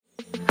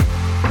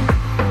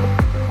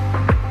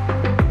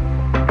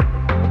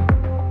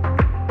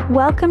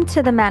Welcome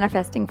to the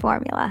Manifesting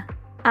Formula.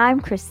 I'm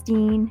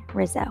Christine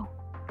Rizzo.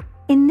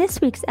 In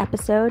this week's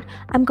episode,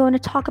 I'm going to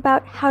talk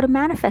about how to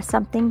manifest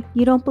something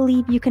you don't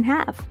believe you can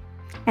have,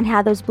 and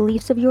how those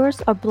beliefs of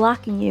yours are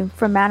blocking you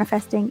from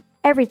manifesting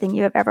everything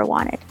you have ever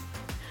wanted.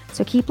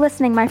 So keep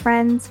listening, my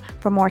friends,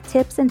 for more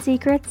tips and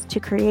secrets to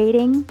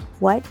creating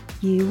what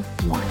you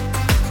want.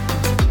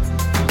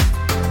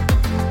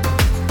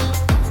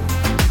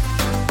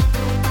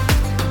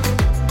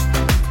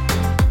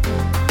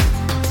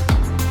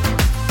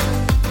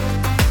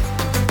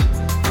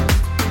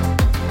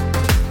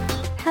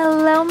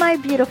 Hello, my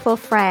beautiful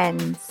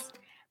friends.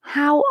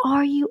 How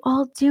are you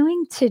all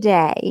doing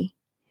today?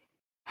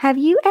 Have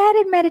you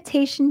added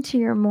meditation to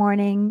your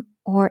morning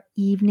or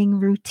evening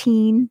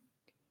routine?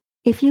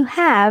 If you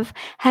have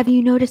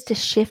you noticed a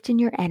shift in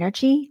your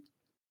energy?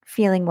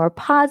 Feeling more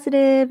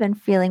positive and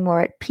feeling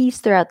more at peace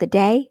throughout the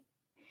day?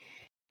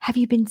 Have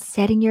you been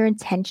setting your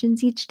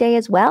intentions each day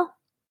as well?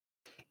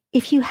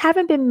 If you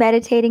haven't been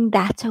meditating,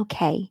 that's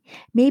okay.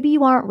 Maybe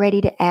you aren't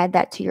ready to add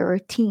that to your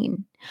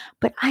routine.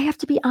 But I have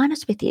to be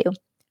honest with you.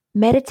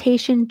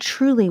 Meditation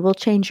truly will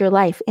change your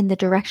life in the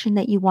direction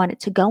that you want it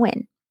to go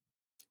in.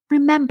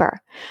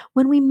 Remember,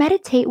 when we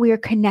meditate, we are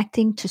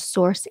connecting to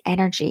source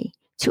energy,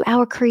 to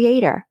our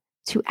creator,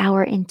 to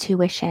our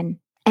intuition,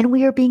 and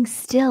we are being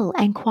still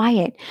and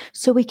quiet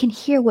so we can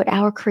hear what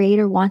our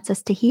creator wants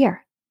us to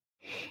hear.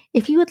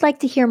 If you would like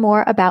to hear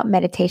more about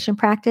meditation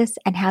practice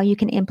and how you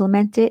can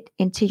implement it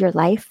into your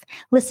life,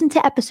 listen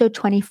to episode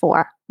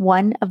 24,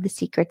 One of the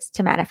Secrets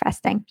to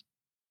Manifesting.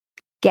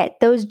 Get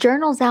those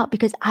journals out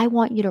because I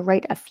want you to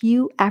write a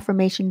few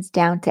affirmations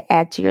down to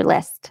add to your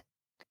list.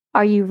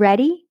 Are you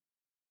ready?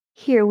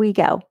 Here we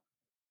go.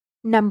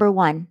 Number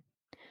 1,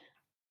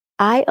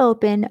 I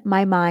open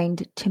my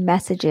mind to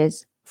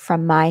messages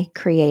from my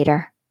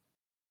creator.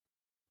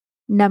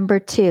 Number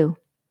 2,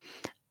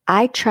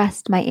 I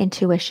trust my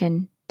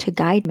intuition to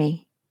guide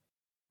me.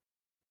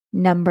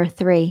 Number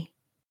 3,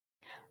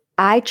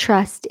 I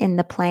trust in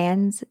the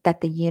plans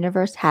that the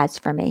universe has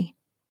for me.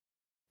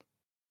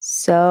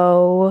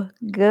 So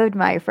good,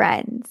 my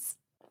friends.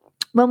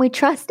 When we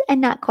trust and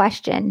not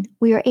question,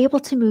 we are able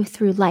to move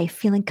through life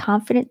feeling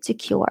confident,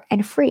 secure,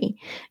 and free,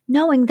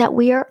 knowing that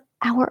we are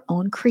our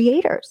own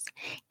creators,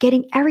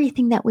 getting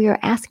everything that we are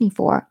asking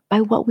for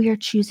by what we are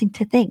choosing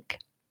to think.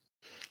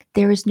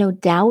 There is no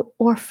doubt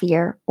or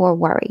fear or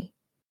worry.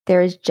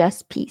 There is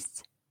just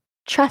peace,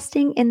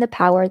 trusting in the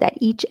power that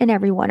each and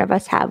every one of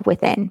us have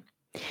within,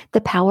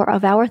 the power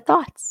of our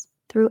thoughts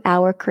through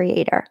our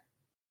creator.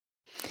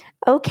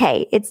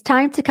 Okay, it's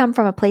time to come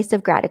from a place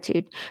of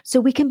gratitude so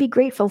we can be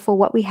grateful for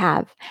what we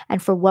have and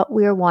for what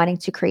we are wanting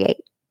to create.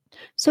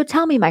 So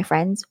tell me, my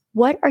friends,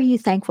 what are you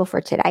thankful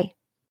for today?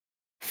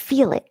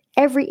 Feel it,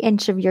 every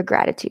inch of your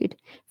gratitude.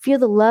 Feel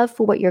the love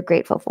for what you're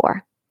grateful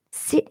for.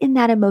 Sit in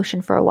that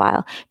emotion for a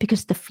while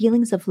because the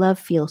feelings of love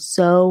feel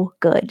so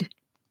good.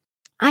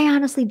 I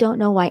honestly don't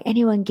know why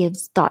anyone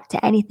gives thought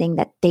to anything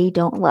that they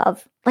don't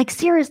love. Like,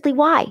 seriously,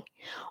 why?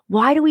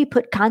 Why do we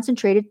put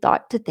concentrated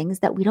thought to things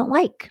that we don't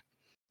like?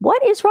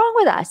 What is wrong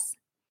with us?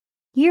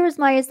 Here is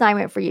my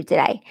assignment for you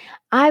today.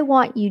 I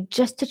want you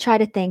just to try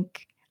to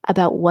think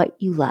about what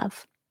you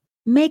love.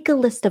 Make a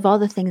list of all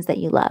the things that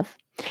you love.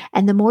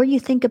 And the more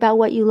you think about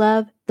what you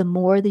love, the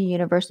more the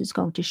universe is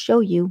going to show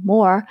you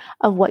more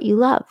of what you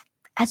love,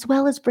 as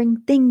well as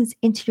bring things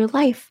into your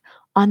life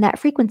on that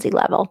frequency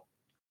level,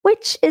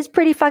 which is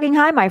pretty fucking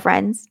high, my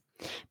friends,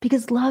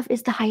 because love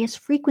is the highest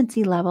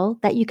frequency level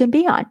that you can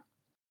be on.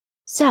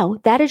 So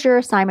that is your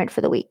assignment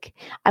for the week.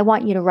 I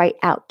want you to write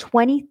out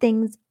 20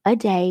 things a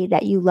day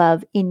that you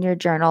love in your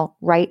journal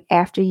right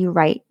after you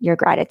write your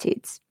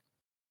gratitudes.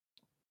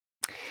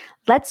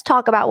 Let's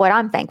talk about what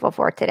I'm thankful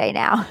for today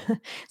now,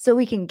 so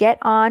we can get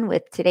on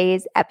with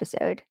today's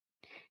episode.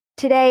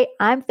 Today,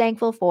 I'm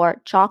thankful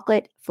for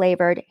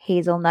chocolate-flavored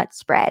hazelnut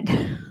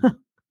spread.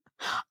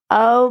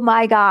 Oh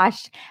my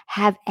gosh,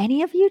 have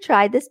any of you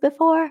tried this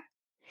before?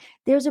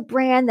 There's a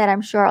brand that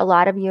I'm sure a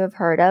lot of you have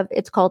heard of.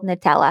 It's called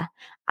Nutella.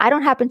 I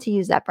don't happen to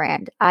use that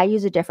brand. I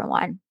use a different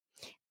one.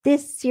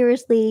 This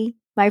seriously,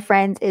 my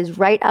friends, is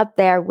right up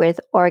there with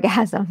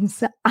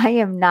orgasms. I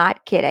am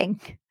not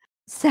kidding.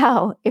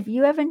 So if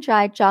you haven't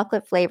tried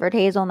chocolate flavored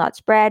hazelnut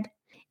spread,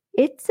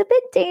 it's a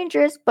bit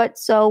dangerous, but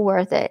so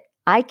worth it.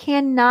 I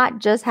cannot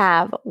just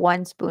have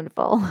one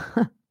spoonful.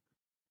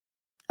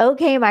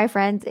 Okay, my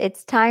friends,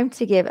 it's time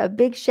to give a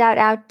big shout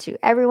out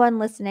to everyone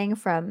listening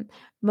from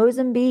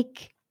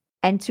Mozambique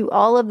and to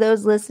all of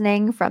those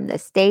listening from the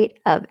state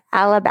of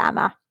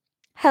Alabama.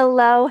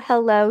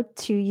 Hello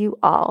to you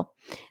all.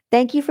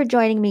 Thank you for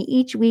joining me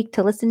each week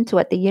to listen to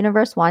what the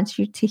universe wants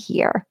you to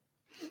hear.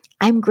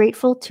 I'm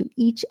grateful to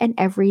each and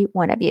every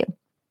one of you.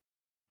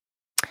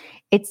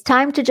 It's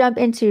time to jump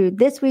into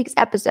this week's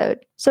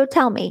episode. So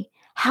tell me,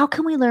 how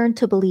can we learn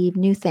to believe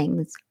new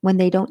things when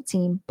they don't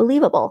seem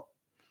believable?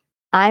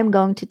 I'm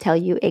going to tell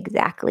you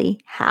exactly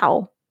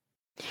how.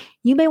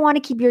 You may want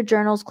to keep your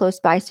journals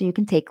close by so you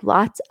can take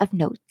lots of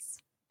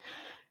notes.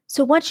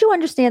 So once you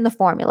understand the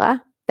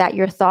formula that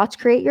your thoughts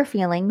create your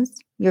feelings,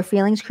 Your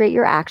feelings create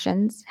your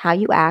actions, how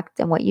you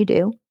act and what you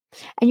do,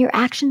 and your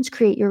actions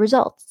create your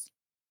results,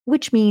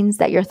 which means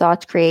that your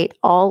thoughts create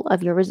all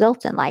of your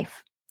results in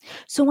life.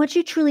 So once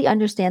you truly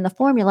understand the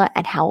formula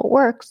and how it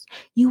works,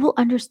 you will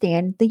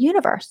understand the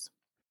universe.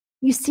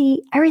 You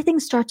see, everything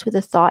starts with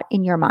a thought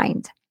in your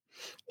mind.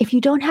 If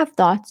you don't have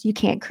thoughts, you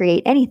can't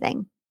create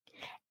anything.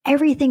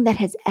 Everything that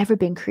has ever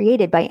been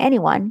created by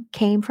anyone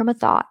came from a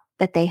thought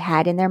that they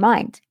had in their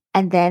mind,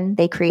 and then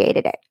they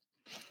created it.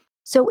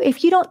 So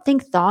if you don't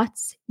think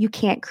thoughts, you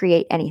can't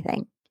create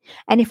anything.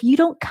 And if you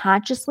don't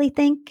consciously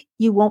think,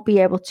 you won't be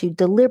able to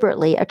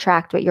deliberately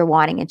attract what you're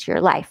wanting into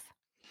your life.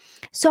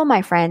 So,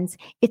 my friends,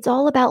 it's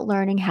all about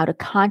learning how to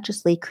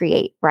consciously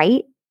create,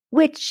 right?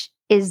 Which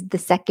is the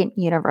second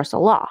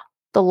universal law,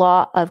 the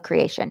law of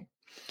creation.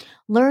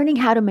 Learning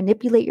how to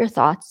manipulate your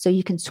thoughts so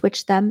you can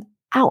switch them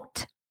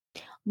out.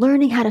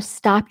 Learning how to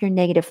stop your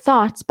negative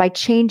thoughts by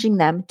changing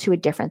them to a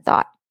different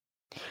thought.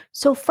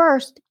 So,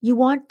 first, you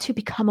want to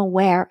become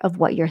aware of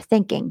what you're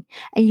thinking,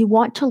 and you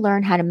want to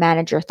learn how to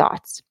manage your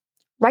thoughts.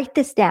 Write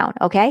this down,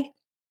 okay?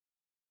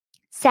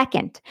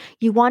 Second,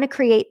 you want to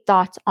create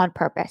thoughts on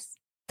purpose,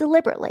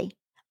 deliberately.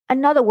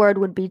 Another word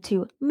would be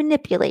to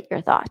manipulate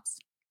your thoughts.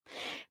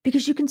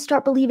 Because you can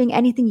start believing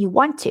anything you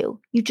want to.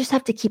 You just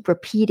have to keep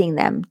repeating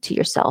them to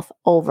yourself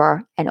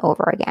over and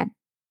over again.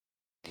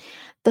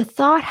 The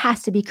thought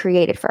has to be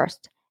created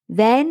first.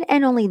 Then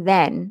and only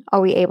then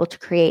are we able to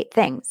create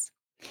things.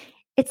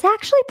 It's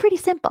actually pretty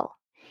simple.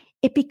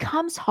 It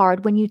becomes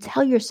hard when you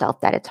tell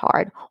yourself that it's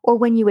hard, or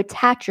when you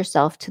attach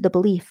yourself to the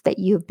belief that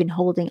you've been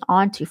holding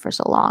onto for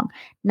so long,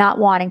 not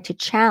wanting to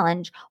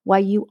challenge why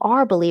you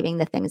are believing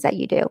the things that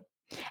you do,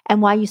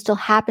 and why you still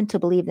happen to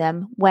believe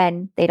them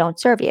when they don't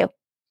serve you.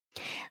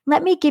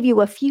 Let me give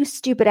you a few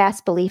stupid ass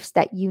beliefs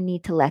that you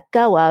need to let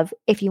go of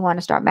if you want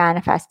to start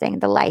manifesting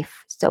the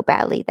life so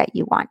badly that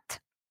you want.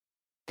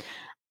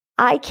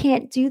 I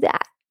can't do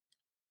that.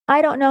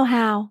 I don't know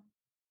how.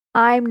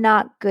 I'm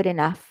not good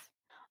enough.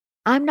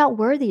 I'm not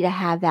worthy to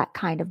have that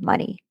kind of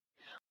money.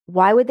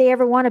 Why would they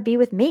ever want to be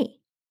with me?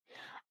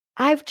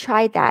 I've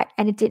tried that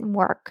and it didn't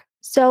work,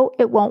 so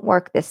it won't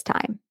work this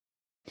time.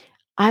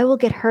 I will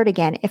get hurt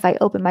again if I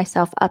open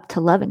myself up to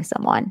loving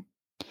someone.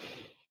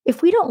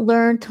 If we don't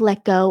learn to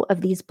let go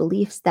of these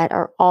beliefs that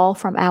are all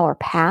from our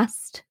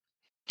past,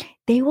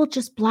 they will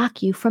just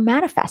block you from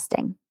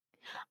manifesting.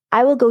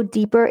 I will go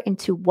deeper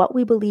into what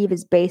we believe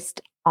is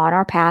based on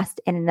our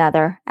past in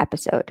another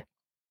episode.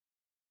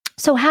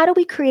 So, how do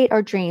we create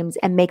our dreams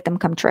and make them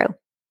come true?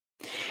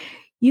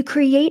 You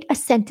create a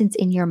sentence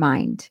in your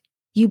mind.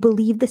 You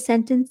believe the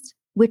sentence,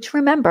 which,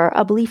 remember,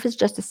 a belief is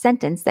just a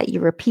sentence that you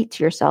repeat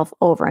to yourself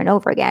over and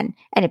over again,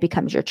 and it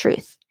becomes your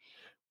truth.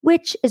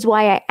 Which is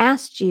why I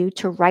asked you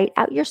to write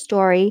out your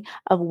story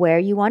of where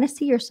you want to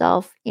see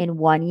yourself in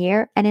 1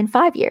 year and in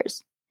 5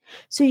 years,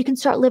 so you can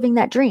start living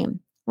that dream.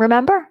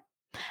 Remember?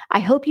 I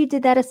hope you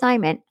did that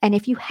assignment. And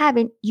if you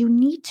haven't, you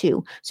need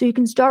to, so you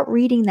can start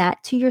reading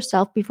that to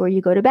yourself before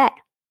you go to bed.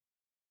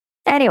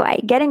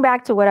 Anyway, getting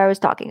back to what I was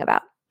talking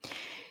about.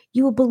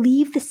 You will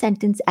believe the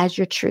sentence as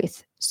your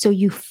truth, so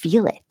you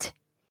feel it.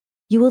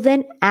 You will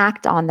then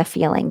act on the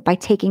feeling by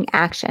taking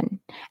action.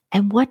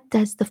 And what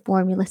does the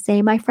formula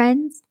say, my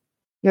friends?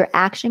 Your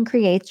action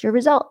creates your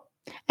result,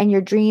 and your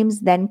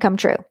dreams then come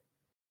true.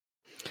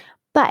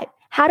 But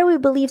how do we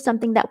believe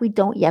something that we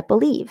don't yet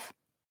believe?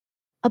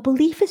 A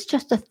belief is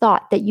just a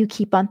thought that you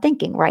keep on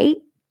thinking, right?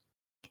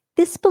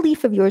 This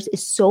belief of yours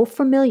is so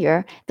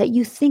familiar that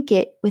you think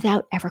it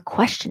without ever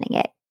questioning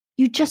it.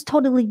 You just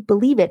totally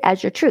believe it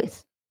as your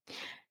truth.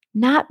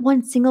 Not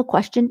one single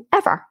question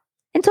ever,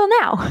 until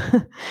now.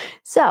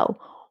 So,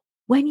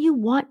 when you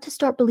want to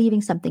start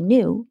believing something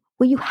new,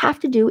 what you have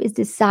to do is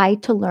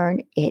decide to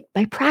learn it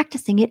by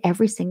practicing it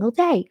every single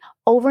day,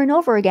 over and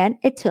over again,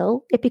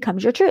 until it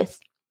becomes your truth.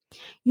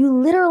 You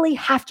literally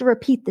have to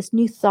repeat this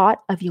new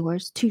thought of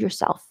yours to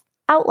yourself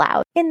out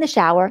loud, in the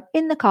shower,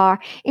 in the car,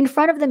 in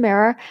front of the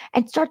mirror,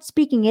 and start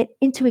speaking it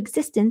into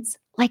existence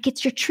like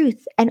it's your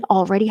truth and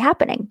already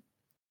happening.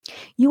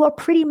 You are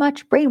pretty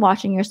much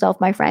brainwashing yourself,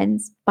 my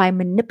friends, by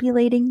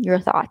manipulating your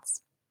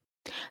thoughts.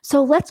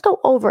 So let's go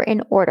over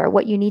in order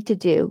what you need to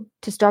do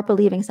to start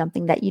believing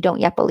something that you don't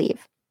yet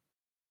believe.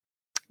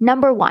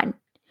 Number 1,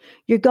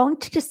 you're going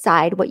to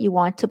decide what you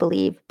want to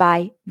believe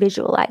by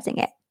visualizing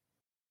it.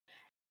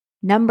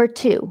 Number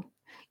 2,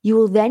 you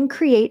will then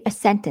create a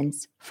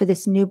sentence for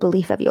this new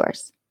belief of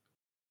yours.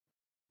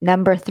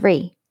 Number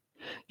 3,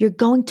 you're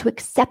going to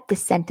accept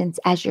this sentence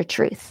as your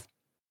truth.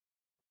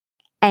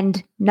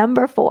 And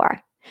number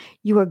 4,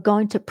 you are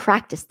going to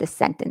practice this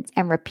sentence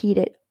and repeat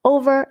it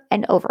over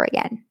and over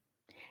again.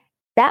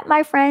 That,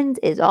 my friends,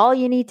 is all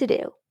you need to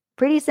do.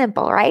 Pretty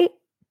simple, right?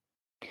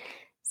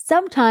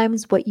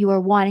 Sometimes what you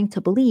are wanting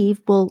to believe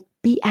will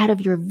be out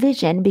of your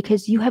vision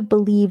because you have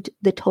believed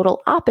the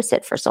total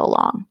opposite for so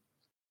long.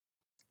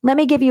 Let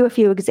me give you a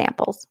few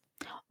examples.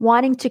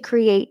 Wanting to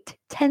create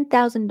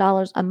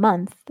 $10,000 a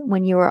month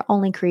when you are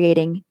only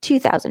creating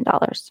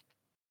 $2,000.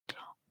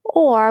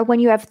 Or when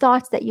you have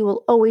thoughts that you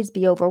will always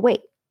be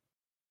overweight.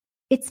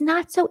 It's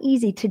not so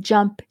easy to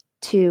jump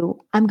to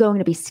I'm going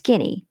to be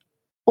skinny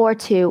or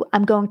to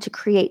I'm going to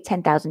create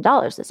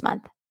 $10,000 this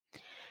month.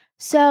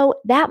 So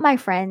that, my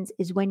friends,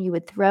 is when you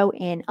would throw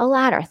in a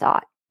ladder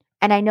thought.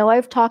 And I know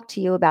I've talked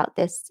to you about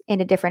this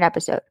in a different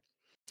episode.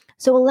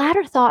 So a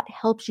ladder thought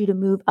helps you to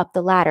move up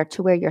the ladder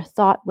to where your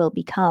thought will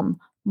become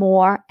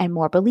more and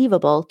more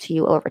believable to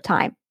you over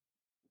time.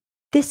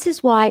 This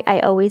is why I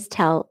always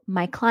tell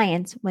my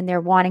clients when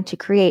they're wanting to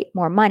create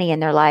more money in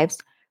their lives,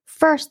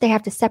 first they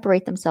have to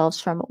separate themselves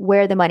from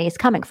where the money is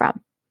coming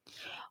from.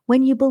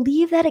 When you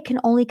believe that it can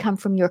only come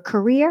from your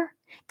career,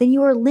 then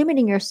you are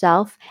limiting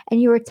yourself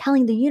and you are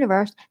telling the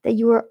universe that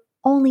you are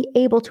only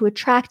able to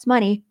attract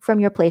money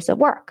from your place of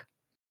work,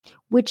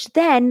 which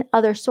then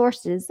other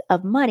sources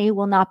of money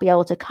will not be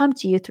able to come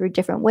to you through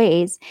different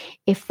ways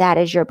if that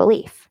is your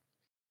belief.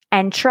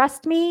 And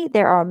trust me,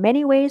 there are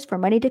many ways for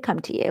money to come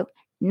to you,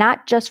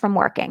 not just from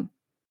working.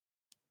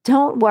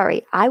 Don't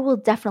worry, I will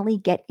definitely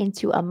get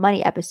into a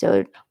money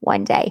episode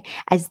one day,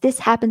 as this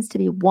happens to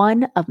be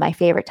one of my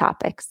favorite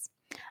topics.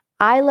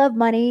 I love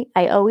money,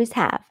 I always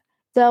have,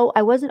 though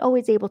I wasn't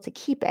always able to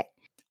keep it.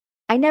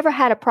 I never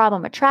had a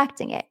problem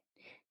attracting it.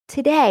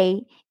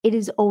 Today, it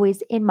is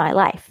always in my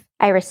life.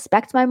 I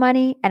respect my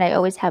money and I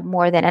always have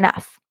more than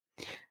enough.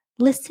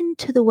 Listen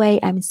to the way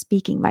I'm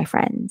speaking, my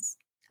friends.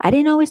 I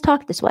didn't always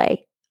talk this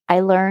way. I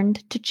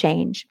learned to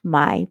change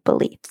my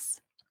beliefs.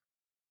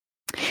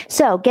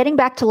 So, getting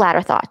back to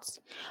ladder thoughts.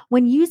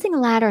 When using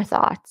ladder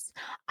thoughts,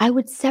 I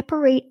would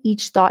separate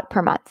each thought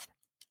per month.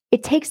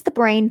 It takes the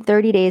brain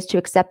 30 days to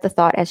accept the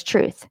thought as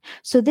truth.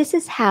 So this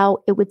is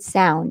how it would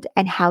sound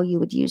and how you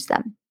would use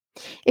them.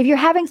 If you're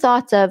having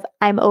thoughts of,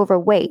 I'm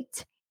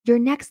overweight, your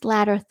next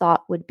ladder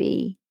thought would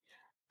be,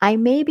 I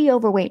may be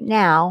overweight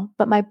now,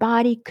 but my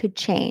body could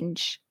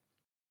change.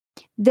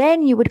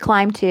 Then you would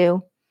climb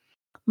to,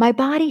 my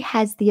body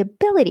has the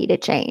ability to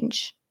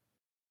change.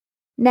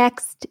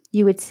 Next,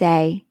 you would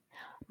say,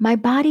 my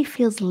body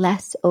feels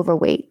less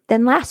overweight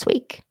than last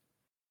week.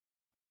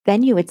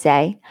 Then you would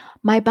say,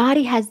 my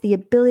body has the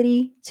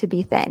ability to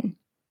be thin.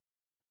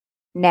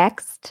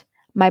 Next,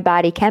 my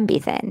body can be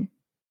thin.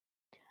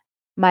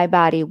 My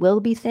body will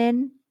be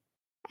thin.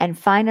 And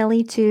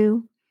finally,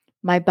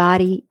 my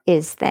body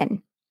is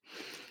thin.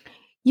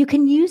 You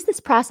can use this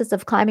process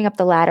of climbing up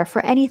the ladder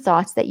for any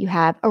thoughts that you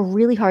have a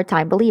really hard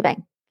time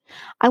believing.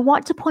 I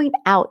want to point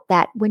out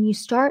that when you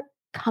start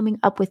coming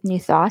up with new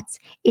thoughts,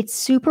 it's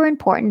super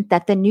important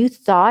that the new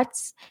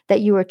thoughts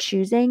that you are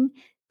choosing,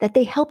 that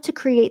they help to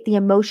create the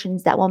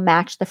emotions that will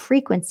match the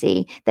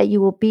frequency that you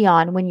will be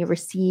on when you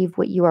receive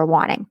what you are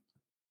wanting.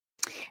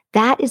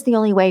 That is the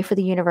only way for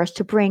the universe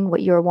to bring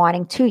what you are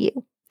wanting to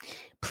you.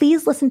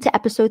 Please listen to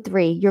episode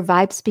 3, Your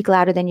Vibes Speak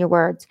Louder Than Your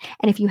Words.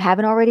 And if you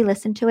haven't already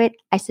listened to it,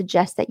 I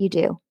suggest that you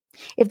do.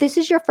 If this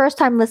is your first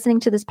time listening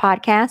to this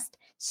podcast,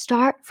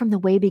 start from the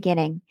way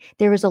beginning.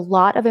 There is a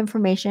lot of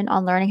information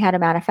on learning how to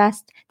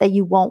manifest that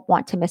you won't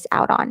want to miss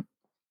out on.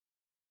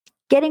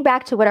 Getting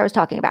back to what I was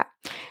talking about.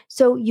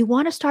 So you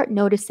want to start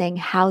noticing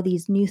how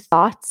these new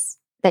thoughts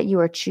that you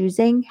are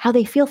choosing, how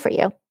they feel for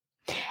you.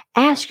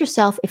 Ask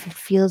yourself if it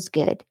feels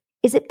good.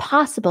 Is it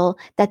possible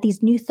that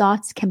these new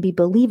thoughts can be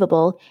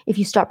believable if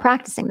you start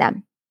practicing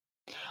them?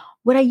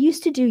 What I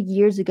used to do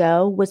years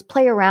ago was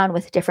play around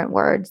with different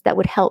words that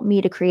would help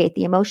me to create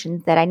the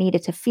emotions that I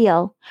needed to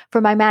feel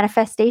for my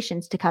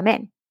manifestations to come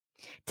in.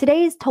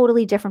 Today is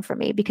totally different for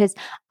me because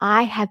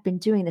I have been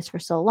doing this for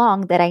so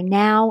long that I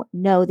now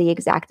know the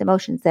exact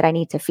emotions that I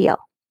need to feel.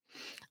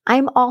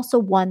 I'm also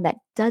one that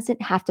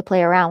doesn't have to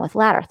play around with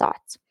ladder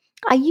thoughts.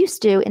 I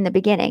used to in the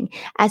beginning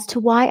as to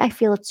why I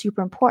feel it's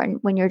super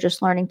important when you're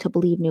just learning to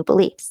believe new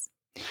beliefs.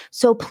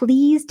 So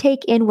please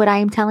take in what I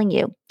am telling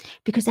you,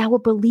 because our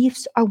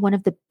beliefs are one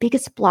of the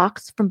biggest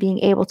blocks from being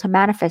able to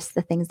manifest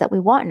the things that we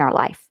want in our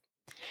life.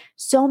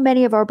 So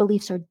many of our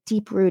beliefs are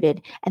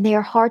deep-rooted and they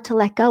are hard to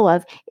let go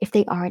of if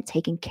they aren't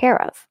taken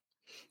care of.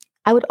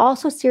 I would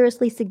also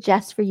seriously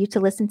suggest for you to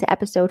listen to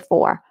episode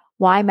 4,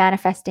 Why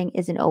Manifesting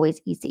Isn't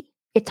Always Easy.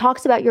 It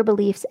talks about your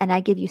beliefs and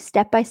I give you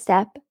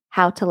step-by-step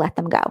how to let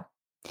them go.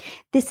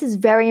 This is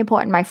very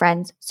important, my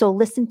friends, so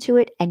listen to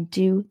it and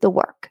do the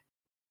work.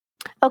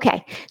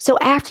 Okay, so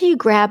after you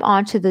grab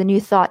onto the new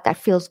thought that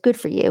feels good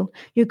for you,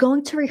 you're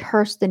going to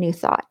rehearse the new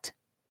thought.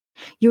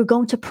 You're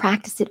going to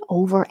practice it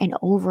over and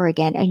over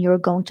again, and you're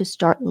going to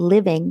start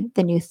living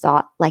the new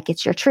thought like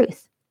it's your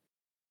truth.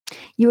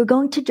 You are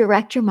going to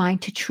direct your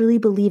mind to truly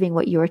believing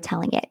what you are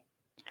telling it.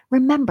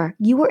 Remember,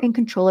 you are in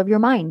control of your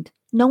mind,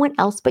 no one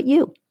else but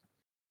you.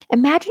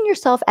 Imagine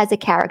yourself as a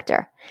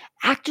character.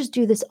 Actors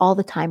do this all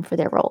the time for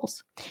their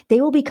roles. They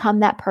will become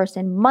that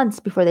person months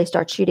before they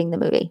start shooting the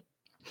movie.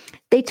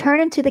 They turn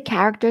into the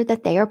character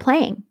that they are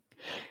playing.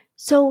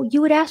 So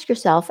you would ask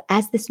yourself,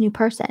 as this new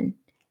person,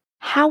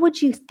 how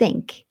would you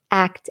think,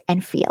 act,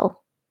 and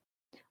feel?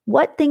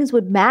 What things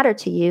would matter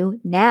to you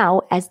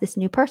now as this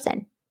new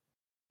person?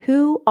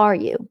 Who are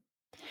you?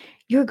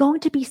 You're going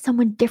to be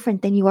someone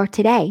different than you are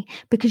today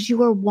because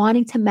you are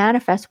wanting to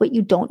manifest what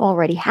you don't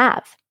already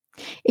have.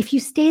 If you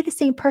stay the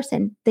same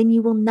person, then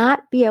you will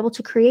not be able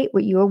to create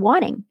what you are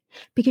wanting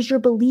because your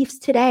beliefs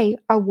today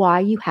are why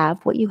you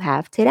have what you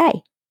have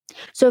today.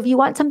 So if you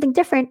want something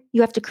different,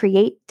 you have to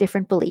create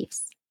different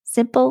beliefs.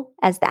 Simple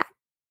as that.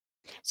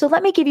 So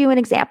let me give you an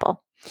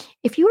example.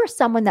 If you are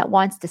someone that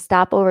wants to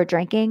stop over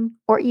drinking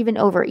or even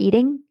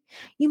overeating,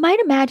 you might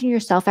imagine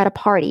yourself at a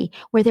party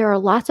where there are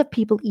lots of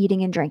people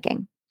eating and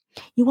drinking.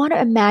 You want to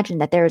imagine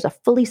that there is a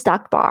fully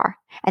stocked bar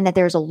and that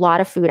there's a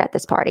lot of food at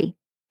this party.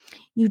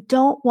 You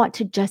don't want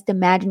to just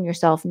imagine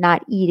yourself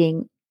not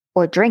eating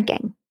or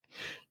drinking.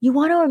 You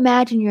want to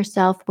imagine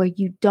yourself where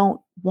you don't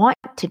want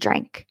to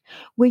drink,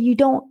 where you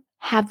don't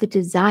have the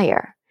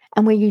desire,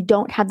 and where you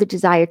don't have the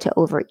desire to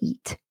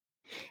overeat.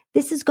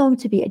 This is going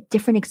to be a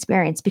different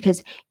experience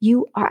because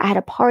you are at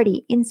a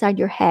party inside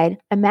your head,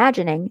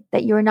 imagining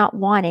that you're not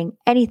wanting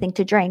anything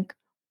to drink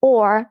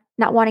or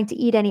not wanting to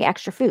eat any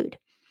extra food.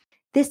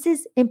 This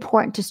is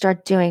important to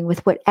start doing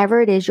with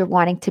whatever it is you're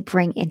wanting to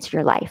bring into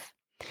your life.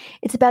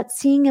 It's about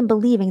seeing and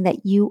believing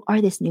that you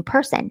are this new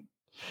person.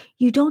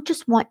 You don't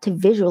just want to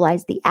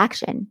visualize the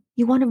action.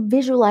 You want to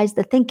visualize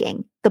the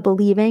thinking, the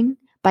believing,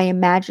 by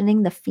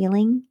imagining the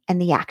feeling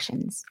and the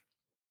actions.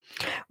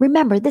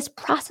 Remember, this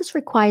process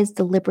requires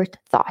deliberate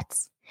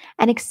thoughts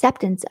and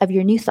acceptance of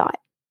your new thought.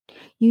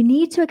 You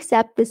need to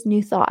accept this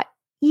new thought,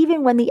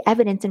 even when the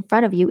evidence in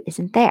front of you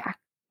isn't there.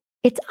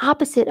 It's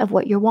opposite of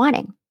what you're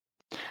wanting.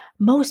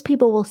 Most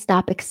people will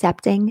stop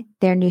accepting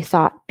their new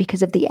thought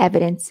because of the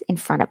evidence in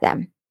front of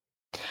them.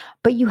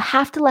 But you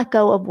have to let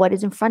go of what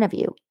is in front of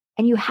you,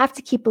 and you have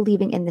to keep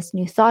believing in this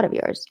new thought of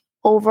yours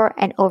over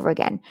and over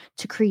again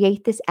to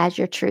create this as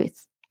your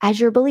truth, as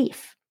your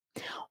belief.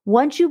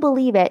 Once you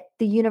believe it,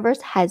 the universe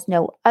has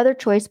no other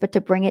choice but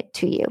to bring it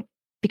to you,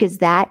 because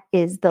that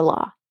is the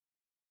law.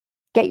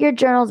 Get your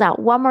journals out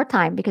one more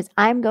time because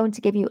I'm going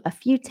to give you a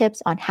few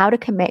tips on how to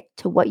commit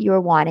to what you're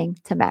wanting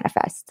to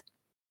manifest.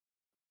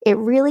 It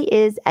really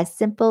is as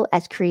simple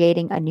as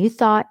creating a new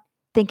thought,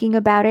 thinking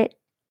about it,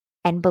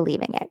 and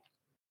believing it.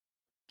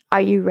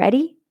 Are you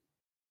ready?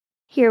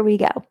 Here we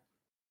go.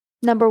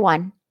 Number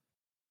 1,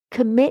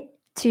 commit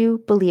to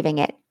believing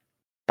it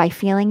by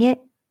feeling it,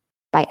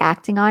 by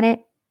acting on it,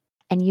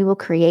 and you will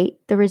create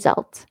the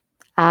result.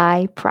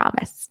 I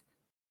promise.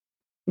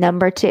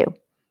 Number 2,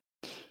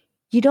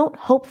 you don't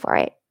hope for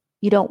it.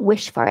 You don't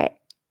wish for it.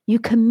 You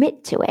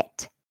commit to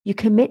it. You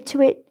commit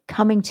to it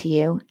coming to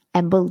you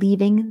and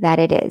believing that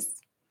it is.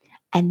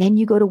 And then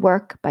you go to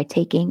work by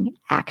taking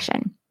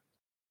action.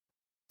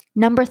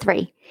 Number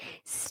 3,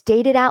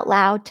 state it out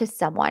loud to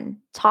someone.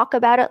 Talk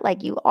about it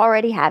like you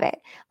already have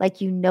it,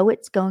 like you know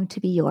it's going to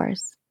be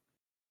yours.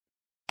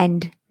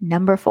 And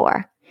number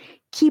 4,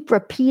 keep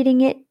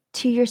repeating it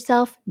to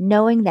yourself,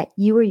 knowing that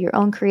you are your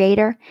own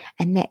creator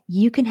and that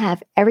you can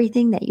have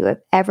everything that you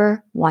have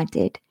ever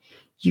wanted.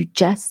 You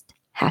just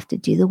have to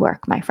do the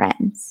work, my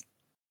friends.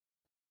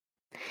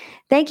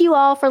 Thank you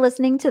all for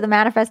listening to the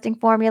Manifesting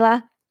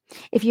Formula.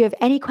 If you have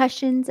any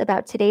questions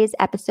about today's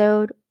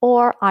episode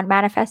or on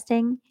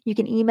manifesting, you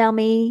can email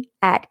me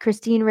at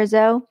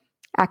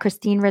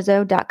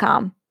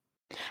christinerizzo@christinerizzo.com.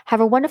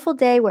 Have a wonderful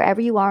day wherever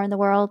you are in the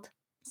world.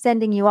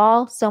 Sending you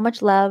all so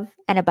much love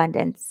and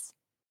abundance.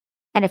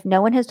 And if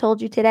no one has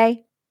told you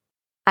today,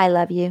 I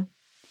love you.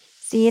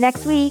 See you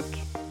next week.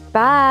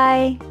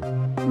 Bye.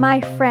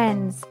 My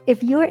friends,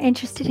 if you're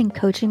interested in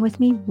coaching with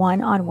me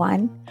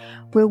one-on-one,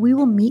 where we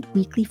will meet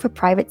weekly for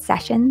private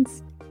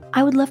sessions,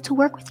 I would love to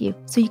work with you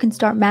so you can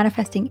start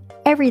manifesting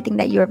everything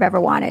that you have ever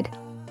wanted.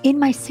 In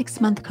my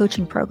 6-month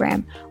coaching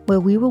program, where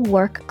we will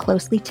work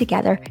closely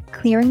together,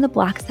 clearing the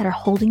blocks that are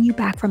holding you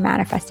back from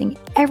manifesting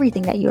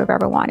everything that you have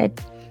ever wanted,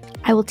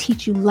 I will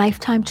teach you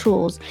lifetime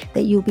tools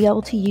that you'll be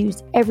able to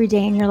use every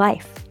day in your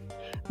life.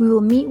 We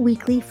will meet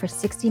weekly for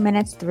 60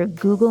 minutes through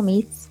Google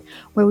Meets,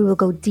 where we will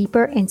go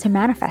deeper into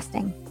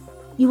manifesting.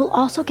 You will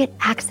also get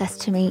access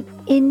to me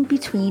in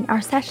between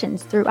our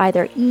sessions through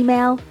either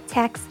email,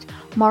 text,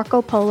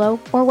 Marco Polo,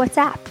 or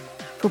WhatsApp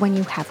for when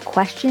you have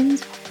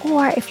questions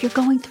or if you're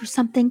going through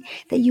something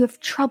that you have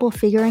trouble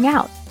figuring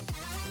out.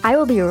 I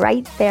will be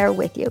right there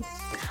with you.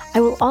 I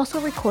will also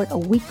record a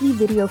weekly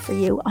video for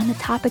you on the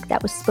topic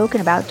that was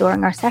spoken about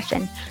during our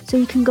session, so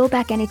you can go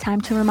back anytime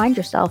to remind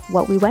yourself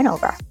what we went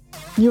over.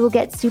 You will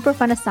get super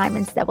fun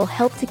assignments that will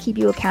help to keep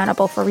you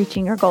accountable for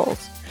reaching your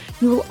goals.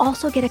 You will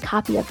also get a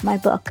copy of my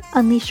book,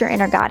 Unleash Your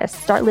Inner Goddess,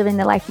 Start Living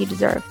the Life You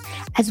Deserve,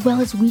 as well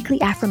as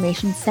weekly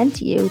affirmations sent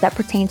to you that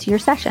pertain to your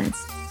sessions.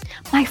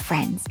 My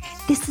friends,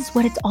 this is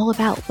what it's all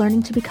about,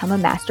 learning to become a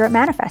master at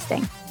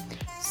manifesting.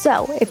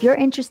 So if you're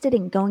interested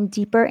in going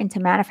deeper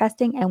into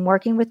manifesting and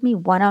working with me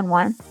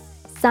one-on-one,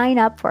 sign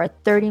up for a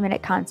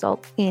 30-minute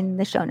consult in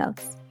the show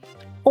notes.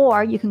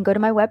 Or you can go to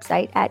my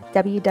website at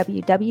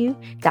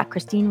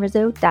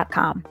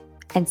www.christinerizzo.com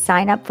and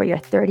sign up for your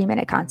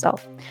 30-minute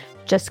consult.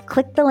 Just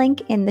click the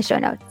link in the show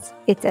notes.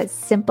 It's as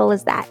simple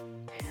as that.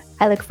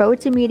 I look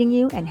forward to meeting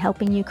you and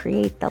helping you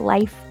create the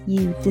life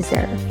you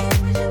deserve.